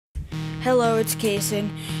Hello, it's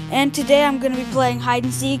Kason, and today I'm going to be playing hide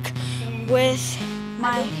and seek with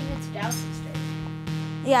my... I believe it's Dallas's turn.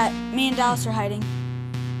 Yeah, me and Dallas are hiding.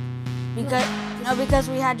 Because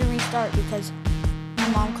we had to restart because my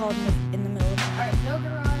mom called in the middle of it. Alright, no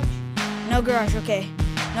garage. No garage, okay.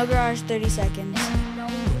 No garage, 30 seconds. And no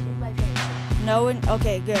in my parents' room. No one,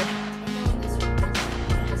 okay, good. And no in this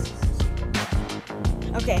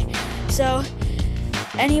room. Okay, so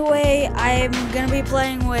anyway, I'm going to be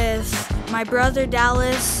playing with my brother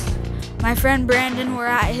Dallas, my friend Brandon. We're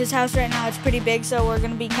at his house right now. It's pretty big, so we're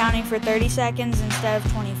going to be counting for 30 seconds instead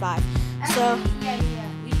of 25. So, Yeah.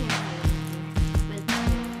 We can't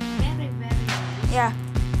hide in here. yeah,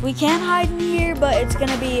 we can hide in here, but it's going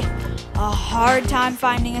to be a hard time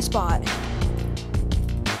finding a spot.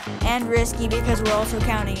 And risky because we're also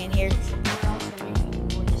counting in here. We're also making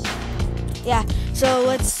noise. Yeah, so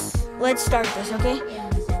let's start this, okay? Yeah.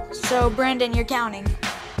 So, Brandon, you're counting.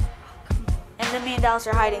 And then me and Dallas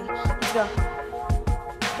are hiding. Let's go.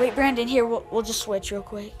 Wait, Brandon, here, we'll just switch real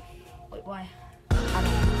quick. Wait, why? I don't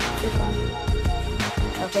know. You're fine.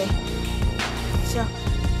 Okay. So,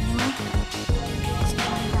 anyway.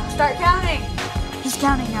 Start counting! He's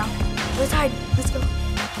counting now. Let's hide. Let's go.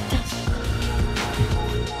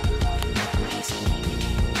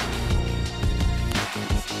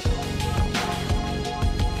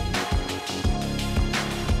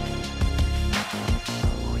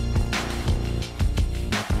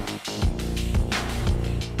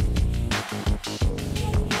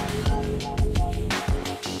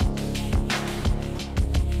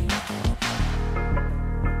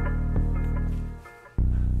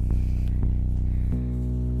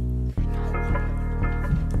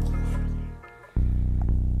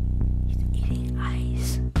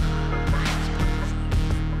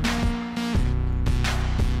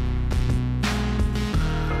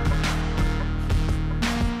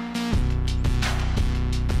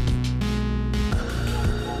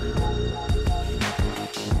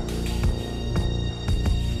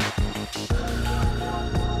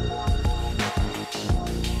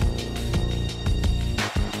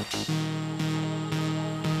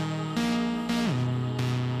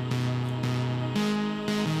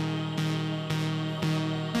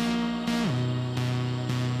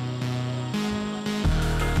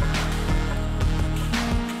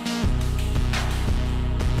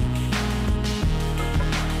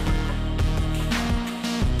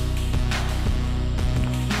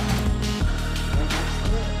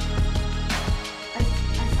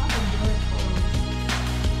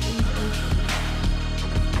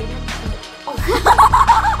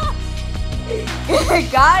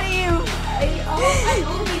 Got you! I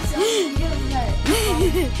only saw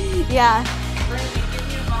you. Yeah.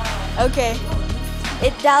 Okay.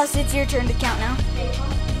 Dallas, it's your turn to count now.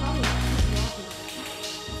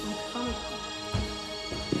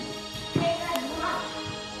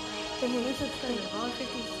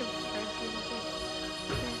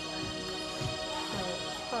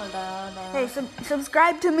 Hey,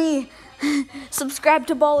 subscribe to me. Subscribe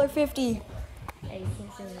to Baller50. Hey, you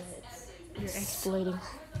can't say that. You're exploiting.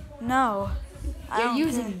 No. You're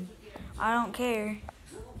using. I don't care.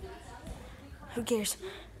 Who cares?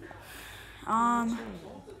 Okay.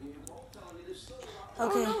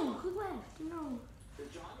 Oh, who left? No.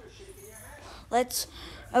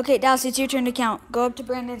 Okay, Dallas, it's your turn to count. Go up to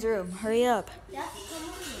Brandon's room. Hurry up.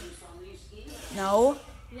 No.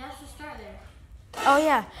 You have to start there. Oh,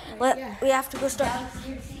 yeah. We have to go start.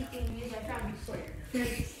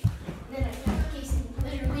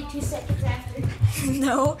 Literally 2 seconds after.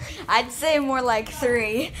 No, I'd say more like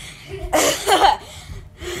 3.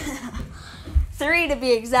 3 to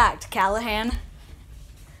be exact, Callahan.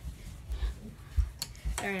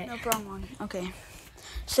 Alright. No, wrong one. Okay.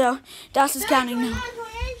 So, Dallas is counting now.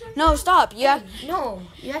 No, stop. You have No,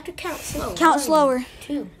 you have to count slow. count 1, slower.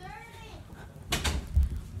 2.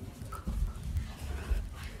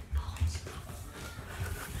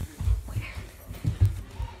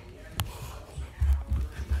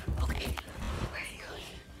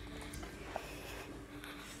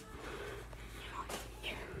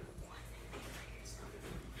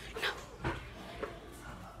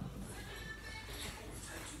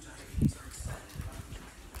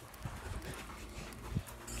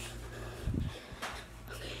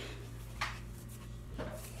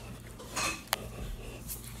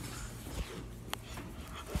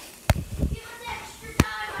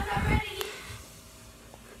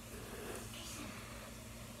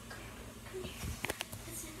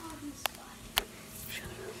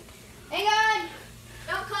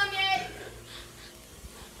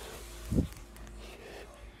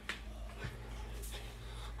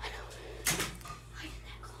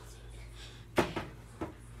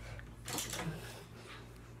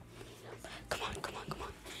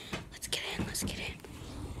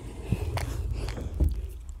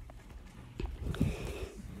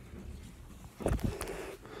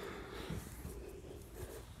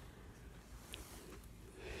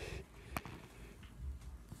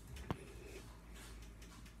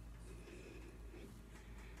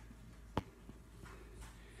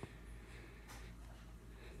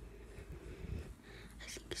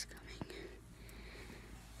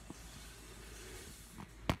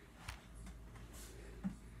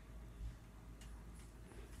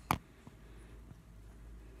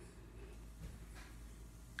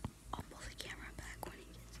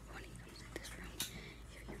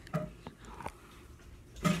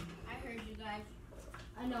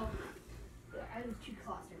 no. I was too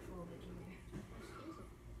claustrophobic in there.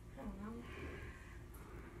 I don't know.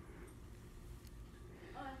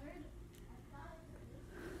 Oh, I heard.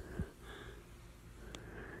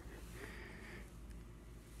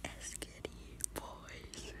 Skitty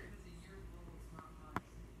boys.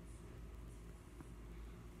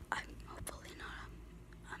 I'm hopefully not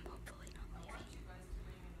leaving.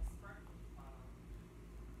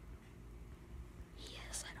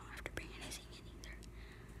 Yes, I don't have to bring anything in either.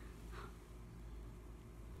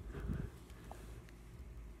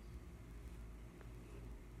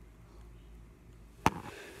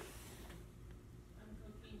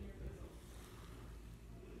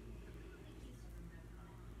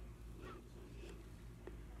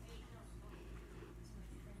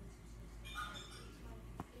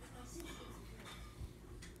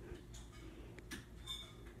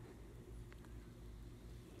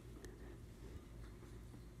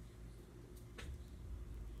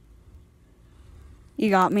 You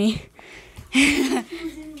got me. He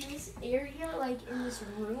was in this area, like in this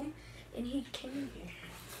room, and he came here.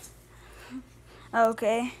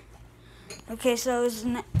 Okay. Okay, so it's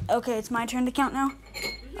my turn to count now.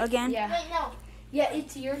 Again. Yeah. Wait, no. Yeah,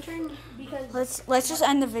 it's your turn because. Let's just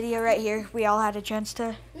end the video right here. We all had a chance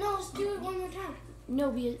to. No, let's do it one more time. No,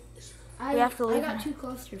 because I have to leave got now. too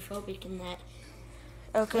claustrophobic in that.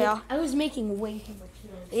 Okay. Like, I was making way too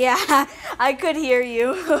much noise. Yeah, I could hear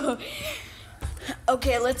you.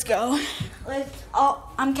 Okay, let's go.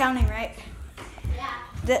 I'm counting, right?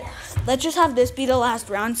 Yeah. Let's just have this be the last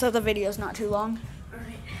round so the video's not too long.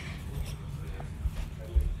 Alright.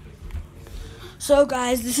 So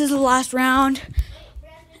guys, this is the last round,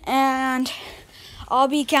 and I'll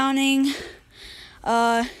be counting